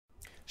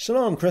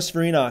Shalom,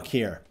 Christopher Enoch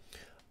here.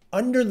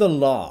 Under the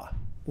law.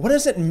 What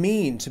does it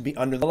mean to be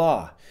under the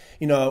law?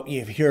 You know,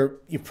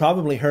 you've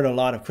probably heard a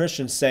lot of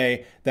Christians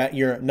say that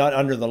you're not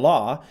under the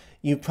law.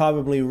 You've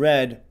probably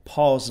read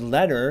Paul's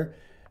letter.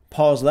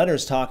 Paul's letter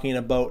is talking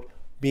about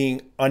being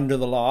under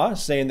the law,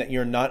 saying that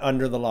you're not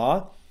under the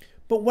law.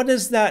 But what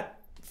does that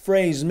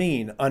phrase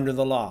mean, under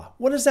the law?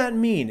 What does that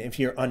mean if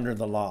you're under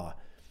the law?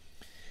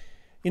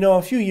 You know,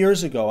 a few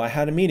years ago, I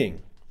had a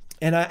meeting.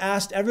 And I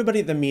asked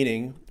everybody at the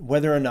meeting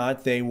whether or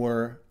not they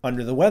were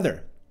under the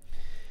weather.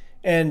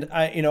 And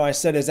I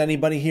said, is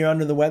anybody here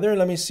under the weather?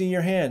 Let me see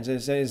your hands.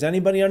 Is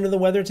anybody under the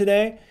weather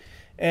today?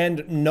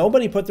 And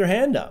nobody put their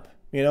hand up.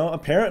 You know,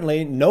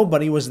 apparently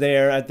nobody was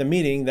there at the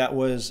meeting that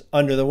was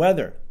under the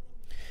weather.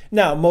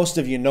 Now, most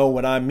of you know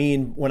what I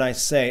mean when I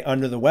say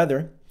under the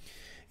weather.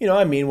 You know,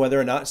 I mean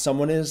whether or not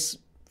someone is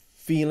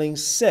feeling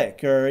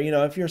sick, or, you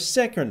know, if you're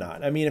sick or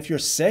not. I mean, if you're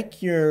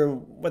sick, you're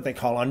what they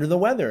call under the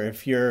weather.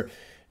 If you're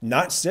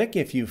not sick,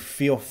 if you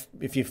feel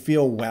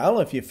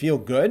well, if you feel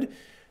good,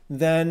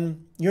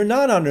 then you're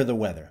not under the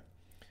weather.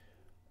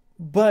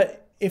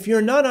 But if you're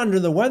not under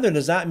the weather,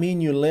 does that mean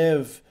you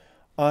live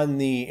on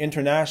the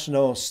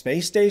International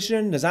Space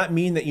Station? Does that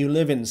mean that you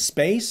live in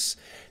space?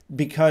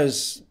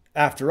 Because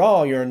after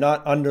all, you're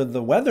not under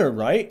the weather,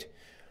 right?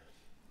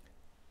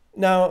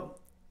 Now,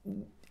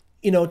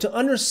 you know, to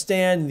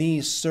understand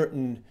these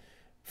certain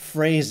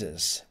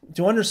phrases,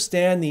 to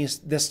understand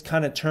this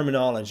kind of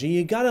terminology,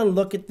 you got to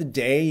look at the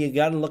day, you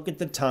got to look at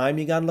the time,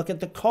 you got to look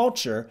at the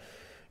culture,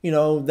 you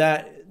know,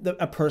 that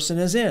a person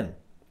is in.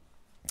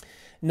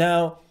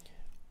 Now,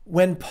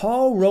 when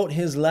Paul wrote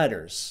his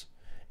letters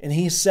and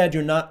he said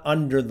you're not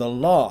under the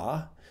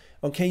law,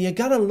 okay, you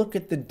got to look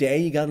at the day,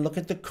 you got to look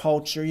at the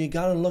culture, you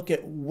got to look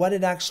at what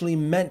it actually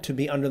meant to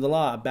be under the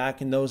law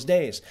back in those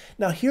days.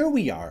 Now, here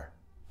we are.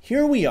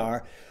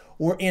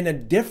 We're in a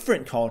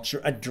different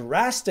culture, a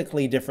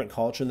drastically different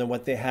culture than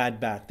what they had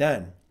back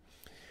then.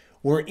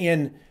 We're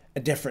in a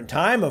different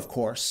time, of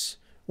course.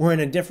 We're in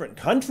a different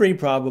country,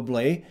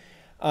 probably.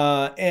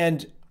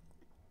 And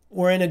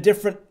we're in a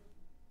different,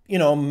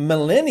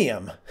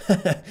 millennium.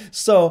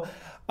 So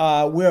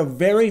we're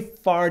very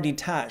far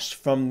detached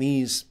from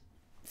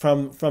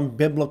from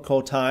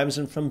biblical times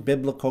and from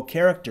biblical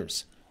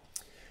characters.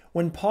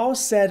 When Paul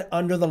said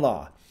under the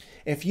law,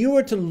 if you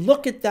were to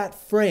look at that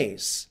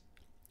phrase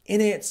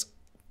in its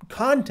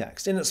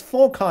context, in its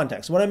full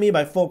context. What I mean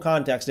by full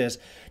context is,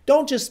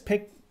 don't just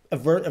pick a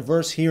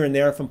verse here and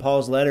there from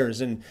Paul's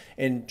letters and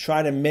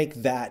try to make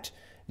that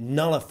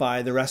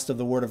nullify the rest of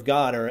the Word of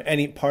God or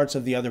any parts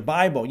of the other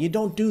Bible. You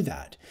don't do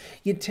that.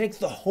 You take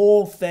the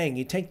whole thing.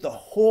 You take the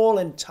whole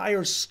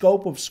entire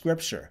scope of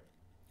Scripture.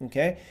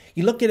 Okay?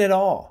 You look at it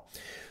all.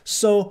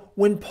 So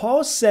when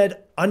Paul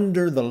said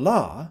under the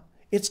law,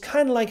 it's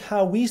kind of like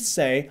how we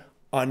say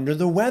under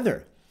the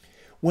weather.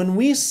 When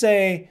we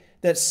say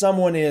that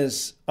someone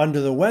is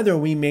under the weather,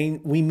 we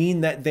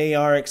mean that they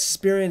are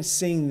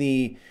experiencing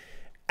the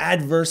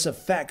adverse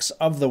effects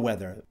of the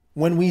weather.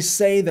 When we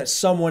say that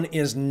someone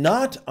is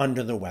not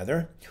under the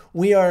weather,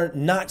 we are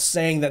not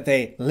saying that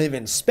they live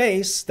in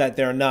space, that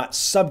they're not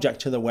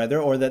subject to the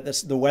weather, or that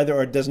the weather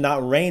or does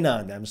not rain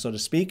on them, so to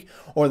speak,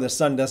 or the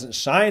sun doesn't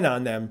shine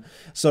on them,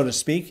 so to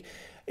speak.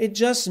 It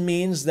just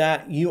means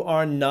that you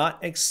are not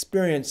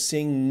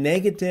experiencing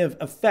negative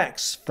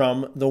effects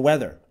from the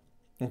weather.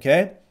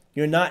 Okay?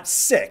 You're not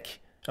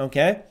sick,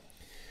 okay?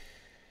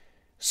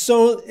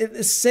 So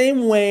the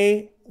same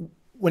way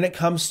when it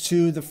comes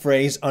to the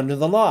phrase under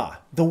the law.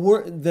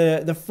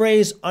 The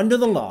phrase under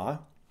the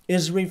law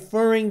is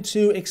referring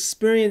to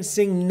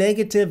experiencing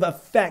negative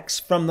effects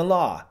from the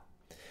law,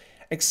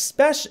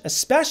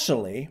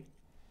 especially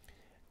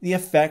the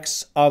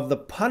effects of the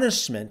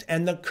punishment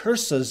and the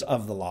curses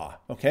of the law,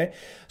 okay?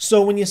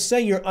 So when you say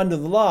you're under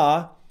the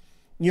law,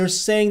 you're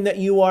saying that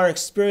you are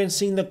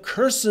experiencing the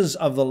curses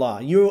of the law.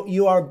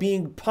 You are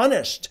being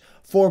punished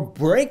for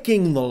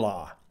breaking the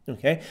law.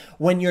 Okay?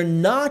 When you're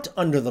not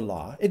under the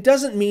law, it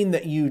doesn't mean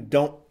that you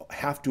don't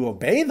have to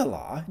obey the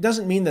law. It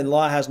doesn't mean that the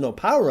law has no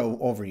power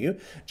over you.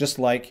 Just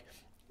like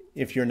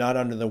if you're not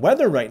under the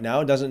weather right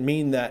now, it doesn't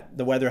mean that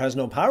the weather has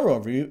no power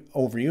over you.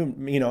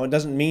 You know, it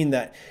doesn't mean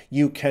that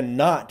you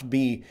cannot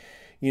be,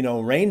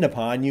 rained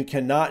upon. You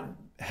cannot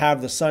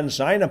have the sun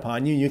shine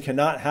upon you. You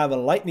cannot have a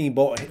lightning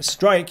bolt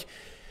strike.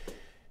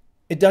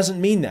 It doesn't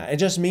mean that. It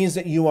just means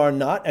that you are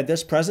not at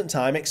this present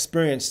time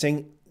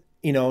experiencing,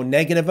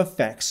 negative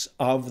effects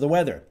of the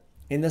weather.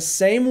 In the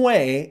same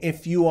way,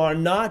 if you are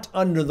not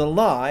under the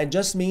law, it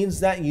just means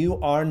that you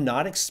are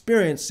not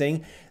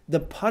experiencing the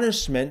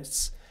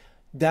punishments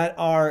that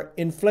are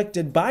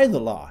inflicted by the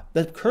law,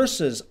 the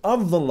curses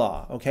of the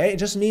law, okay? It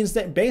just means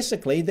that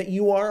basically that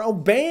you are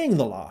obeying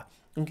the law,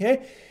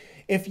 okay?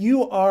 If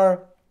you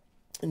are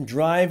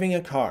driving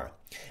a car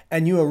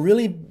and you are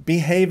really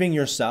behaving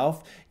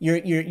yourself,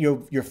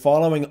 you're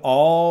following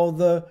all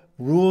the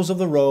rules of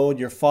the road,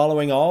 you're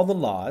following all the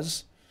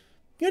laws,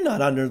 you're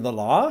not under the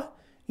law.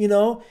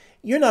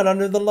 You're not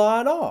under the law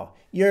at all.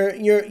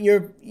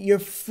 You're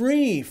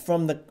free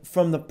from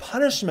the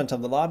punishment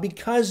of the law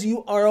because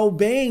you are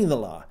obeying the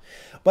law.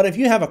 But if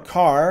you have a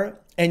car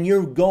and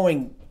you're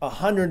going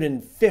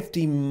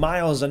 150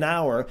 miles an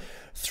hour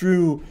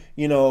through,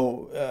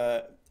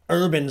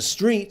 urban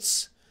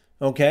streets,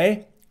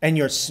 okay, and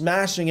you're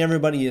smashing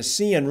everybody you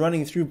see and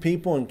running through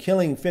people and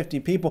killing 50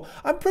 people,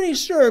 I'm pretty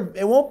sure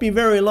it won't be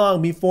very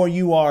long before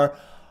you are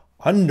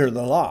under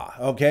the law,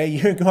 okay?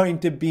 You're going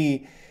to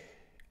be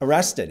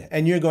arrested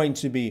and you're going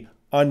to be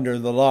under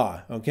the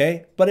law,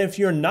 okay? But if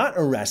you're not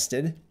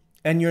arrested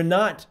and you're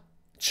not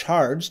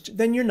charged,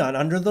 then you're not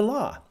under the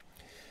law.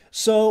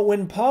 So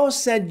when Paul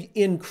said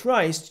in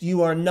Christ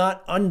you are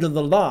not under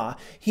the law,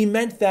 he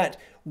meant that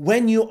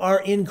when you are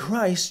in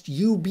Christ,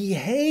 you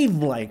behave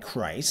like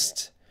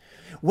Christ.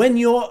 When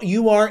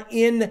you are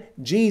in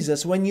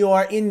Jesus, when you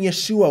are in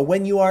Yeshua,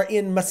 when you are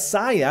in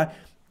Messiah,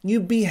 you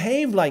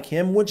behave like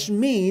him, which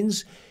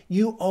means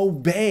you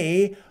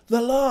obey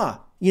the law.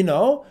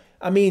 Hello,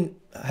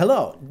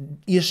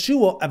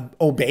 Yeshua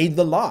obeyed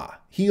the law.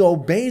 He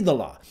obeyed the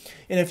law.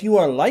 And if you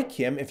are like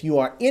him, if you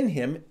are in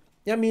him,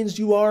 that means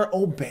you are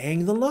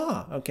obeying the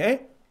law,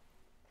 okay?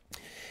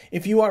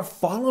 If you are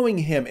following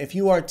him, if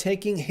you are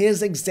taking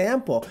his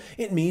example,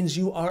 it means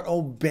you are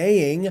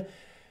obeying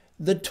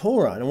the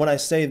Torah. And when I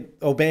say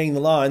obeying the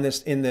law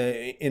in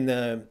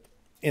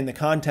the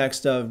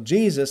context of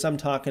Jesus, I'm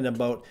talking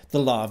about the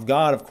law of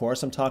God, of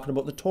course. I'm talking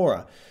about the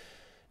Torah,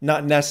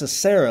 not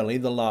necessarily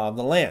the law of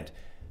the land.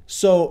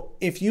 So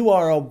if you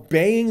are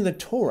obeying the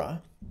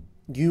Torah,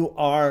 you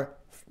are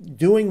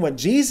doing what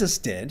Jesus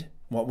did.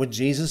 What would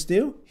Jesus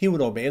do? He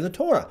would obey the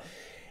Torah.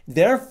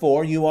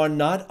 Therefore, you are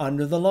not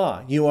under the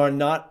law. You are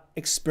not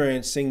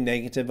experiencing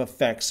negative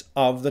effects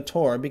of the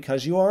Torah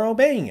because you are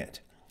obeying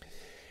it.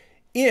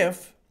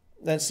 If,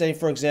 let's say,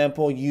 for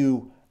example,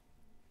 you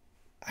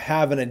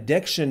have an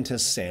addiction to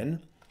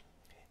sin,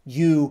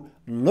 you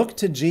look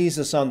to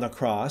Jesus on the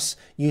cross,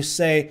 you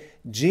say,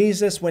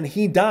 Jesus, when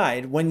he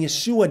died, when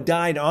Yeshua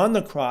died on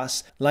the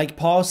cross, like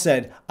Paul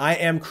said, I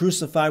am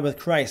crucified with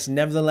Christ.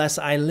 Nevertheless,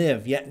 I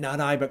live, yet not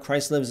I, but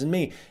Christ lives in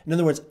me. In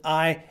other words,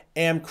 I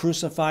am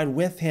crucified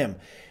with him.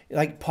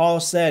 Like Paul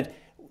said,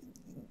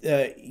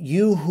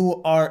 you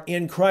who are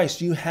in Christ,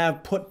 you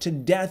have put to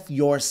death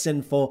your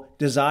sinful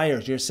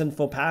desires, your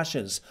sinful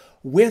passions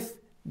with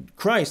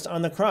Christ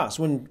on the cross.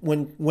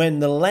 When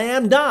the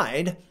Lamb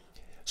died,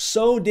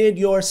 so did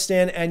your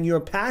sin and your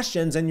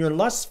passions and your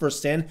lusts for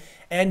sin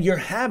and your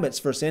habits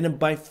for sin. And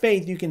by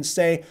faith, you can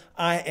say,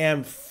 I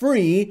am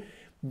free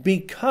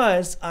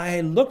because I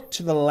look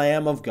to the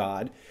Lamb of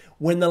God.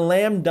 When the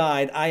Lamb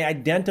died, I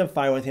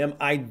identify with him.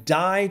 I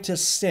die to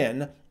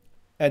sin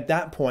at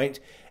that point,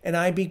 and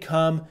I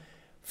become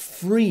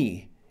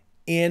free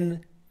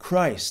in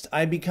Christ.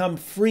 I become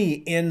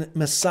free in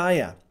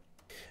Messiah.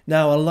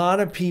 Now, a lot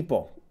of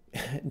people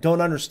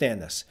don't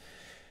understand this.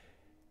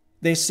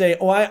 They say,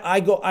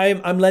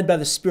 I'm led by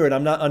the Spirit.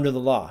 I'm not under the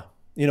law.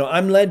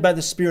 I'm led by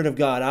the Spirit of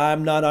God.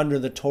 I'm not under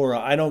the Torah.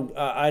 I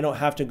don't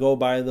have to go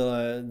by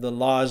the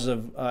laws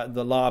of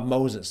the law of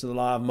Moses, the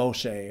law of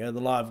Moshe, or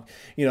the law of,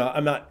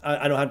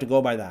 I don't have to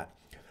go by that.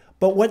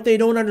 But what they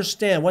don't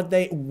understand, what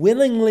they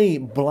willingly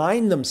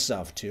blind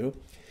themselves to,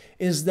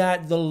 is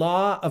that the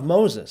law of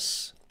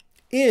Moses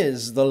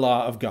is the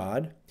law of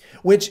God,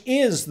 which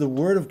is the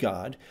Word of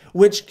God,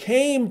 which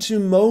came to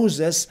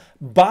Moses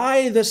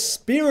by the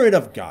Spirit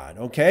of God,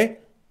 okay?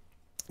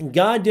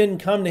 God didn't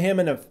come to him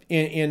in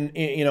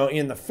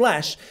the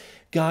flesh.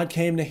 God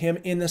came to him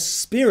in the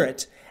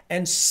Spirit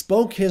and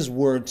spoke his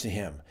word to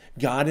him.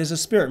 God is a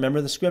spirit.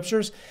 Remember the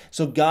scriptures?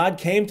 So God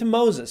came to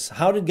Moses.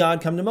 How did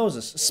God come to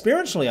Moses?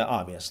 Spiritually,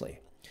 obviously.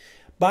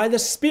 By the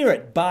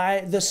Spirit,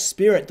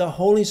 the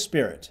Holy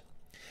Spirit.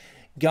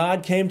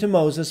 God came to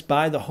Moses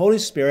by the Holy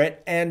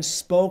Spirit and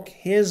spoke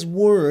his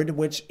word,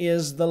 which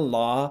is the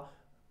law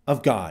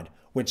of God,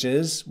 which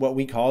is what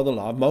we call the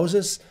law of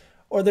Moses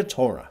or the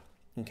Torah.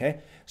 Okay?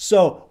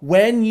 So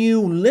when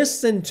you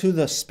listen to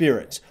the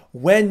Spirit,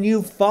 when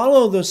you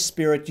follow the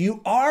Spirit,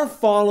 you are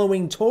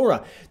following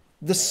Torah.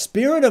 The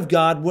Spirit of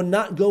God will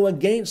not go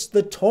against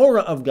the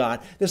Torah of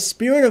God. The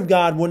Spirit of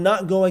God will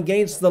not go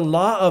against the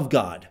law of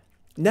God.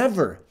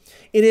 Never.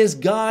 It is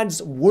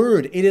God's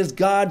word. It is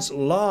God's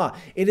law.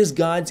 It is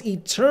God's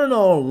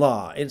eternal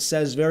law. It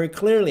says very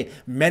clearly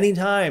many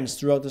times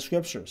throughout the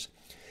scriptures.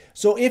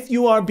 So if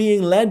you are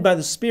being led by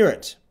the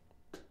Spirit,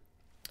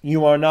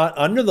 you are not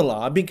under the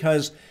law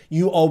because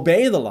you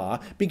obey the law,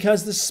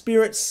 because the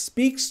Spirit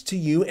speaks to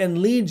you and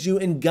leads you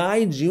and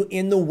guides you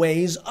in the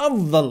ways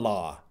of the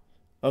law.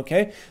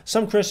 Okay?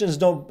 Some Christians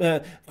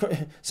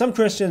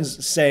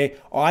say,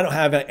 "Oh, I don't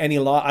have any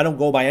law. I don't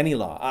go by any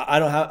law.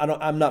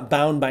 I'm not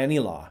bound by any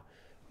law."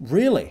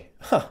 Really?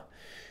 Huh.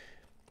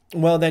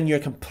 Well, then you're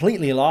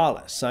completely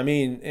lawless.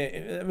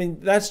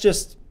 That's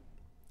just.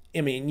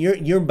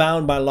 You're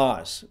bound by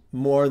laws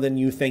more than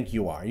you think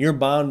you are. You're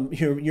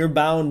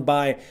bound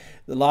by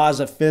the laws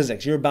of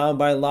physics. You're bound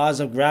by laws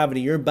of gravity.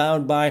 You're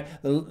bound by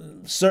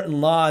certain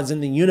laws in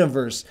the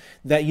universe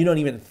that you don't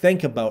even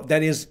think about.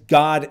 That is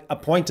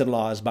God-appointed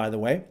laws, by the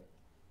way.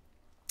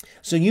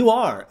 So you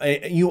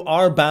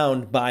are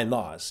bound by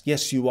laws.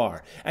 Yes, you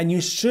are. And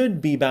you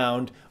should be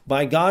bound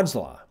by God's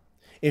law.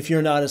 If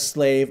you're not a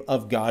slave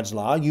of God's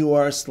law, you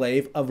are a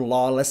slave of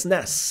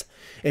lawlessness.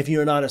 If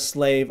you're not a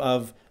slave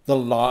of the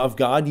law of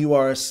God, you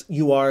are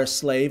a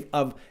slave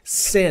of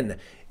sin.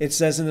 It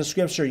says in the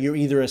scripture, you're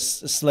either a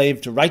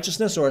slave to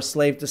righteousness or a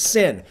slave to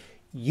sin.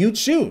 You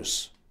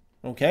choose,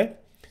 okay?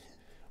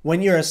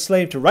 When you're a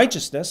slave to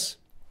righteousness,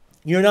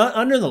 you're not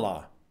under the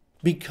law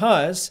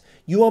because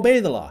you obey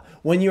the law.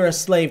 When you're a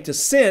slave to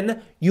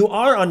sin, you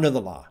are under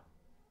the law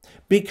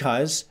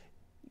because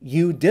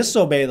you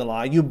disobey the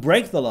law, you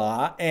break the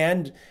law,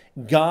 and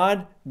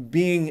God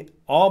being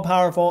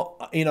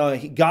all-powerful,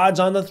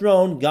 God's on the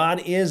throne,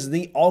 God is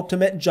the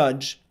ultimate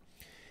judge,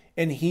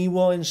 and he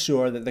will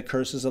ensure that the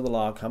curses of the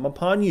law come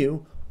upon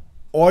you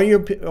or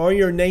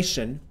your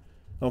nation,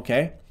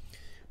 okay,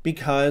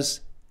 because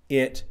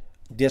it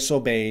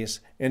disobeys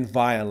and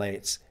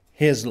violates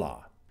his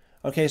law.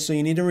 Okay, so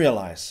you need to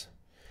realize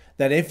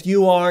that if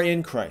you are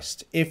in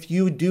Christ, if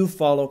you do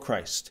follow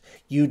Christ,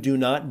 you do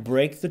not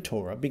break the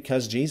Torah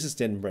because Jesus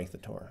didn't break the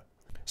Torah.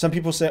 Some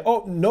people say,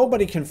 oh,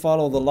 nobody can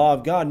follow the law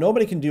of God.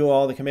 Nobody can do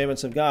all the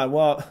commandments of God.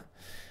 Well,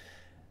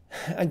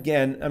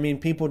 again, I mean,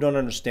 people don't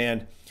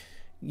understand.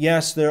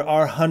 Yes, there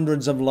are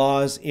hundreds of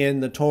laws in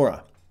the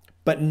Torah.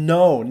 But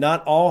no,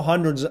 not all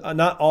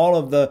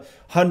of the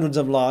hundreds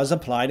of laws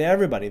apply to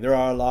everybody. There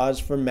are laws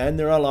for men,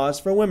 there are laws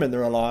for women,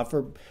 there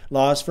are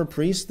laws for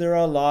priests, there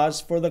are laws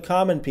for the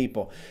common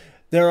people.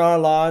 There are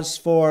laws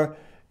for,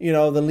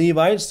 the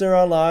Levites, there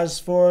are laws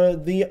for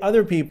the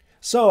other people.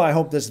 So I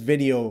hope this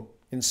video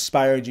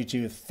inspired you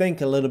to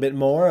think a little bit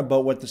more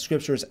about what the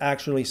scriptures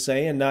actually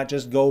say and not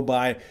just go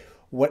by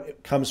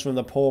what comes from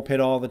the pulpit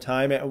all the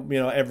time,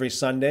 every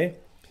Sunday.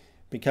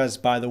 Because,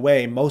 by the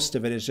way, most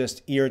of it is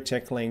just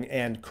ear-tickling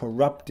and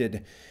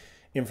corrupted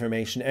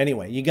information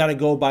anyway. You got to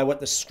go by what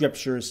the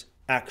scriptures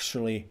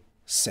actually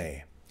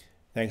say.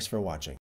 Thanks for watching.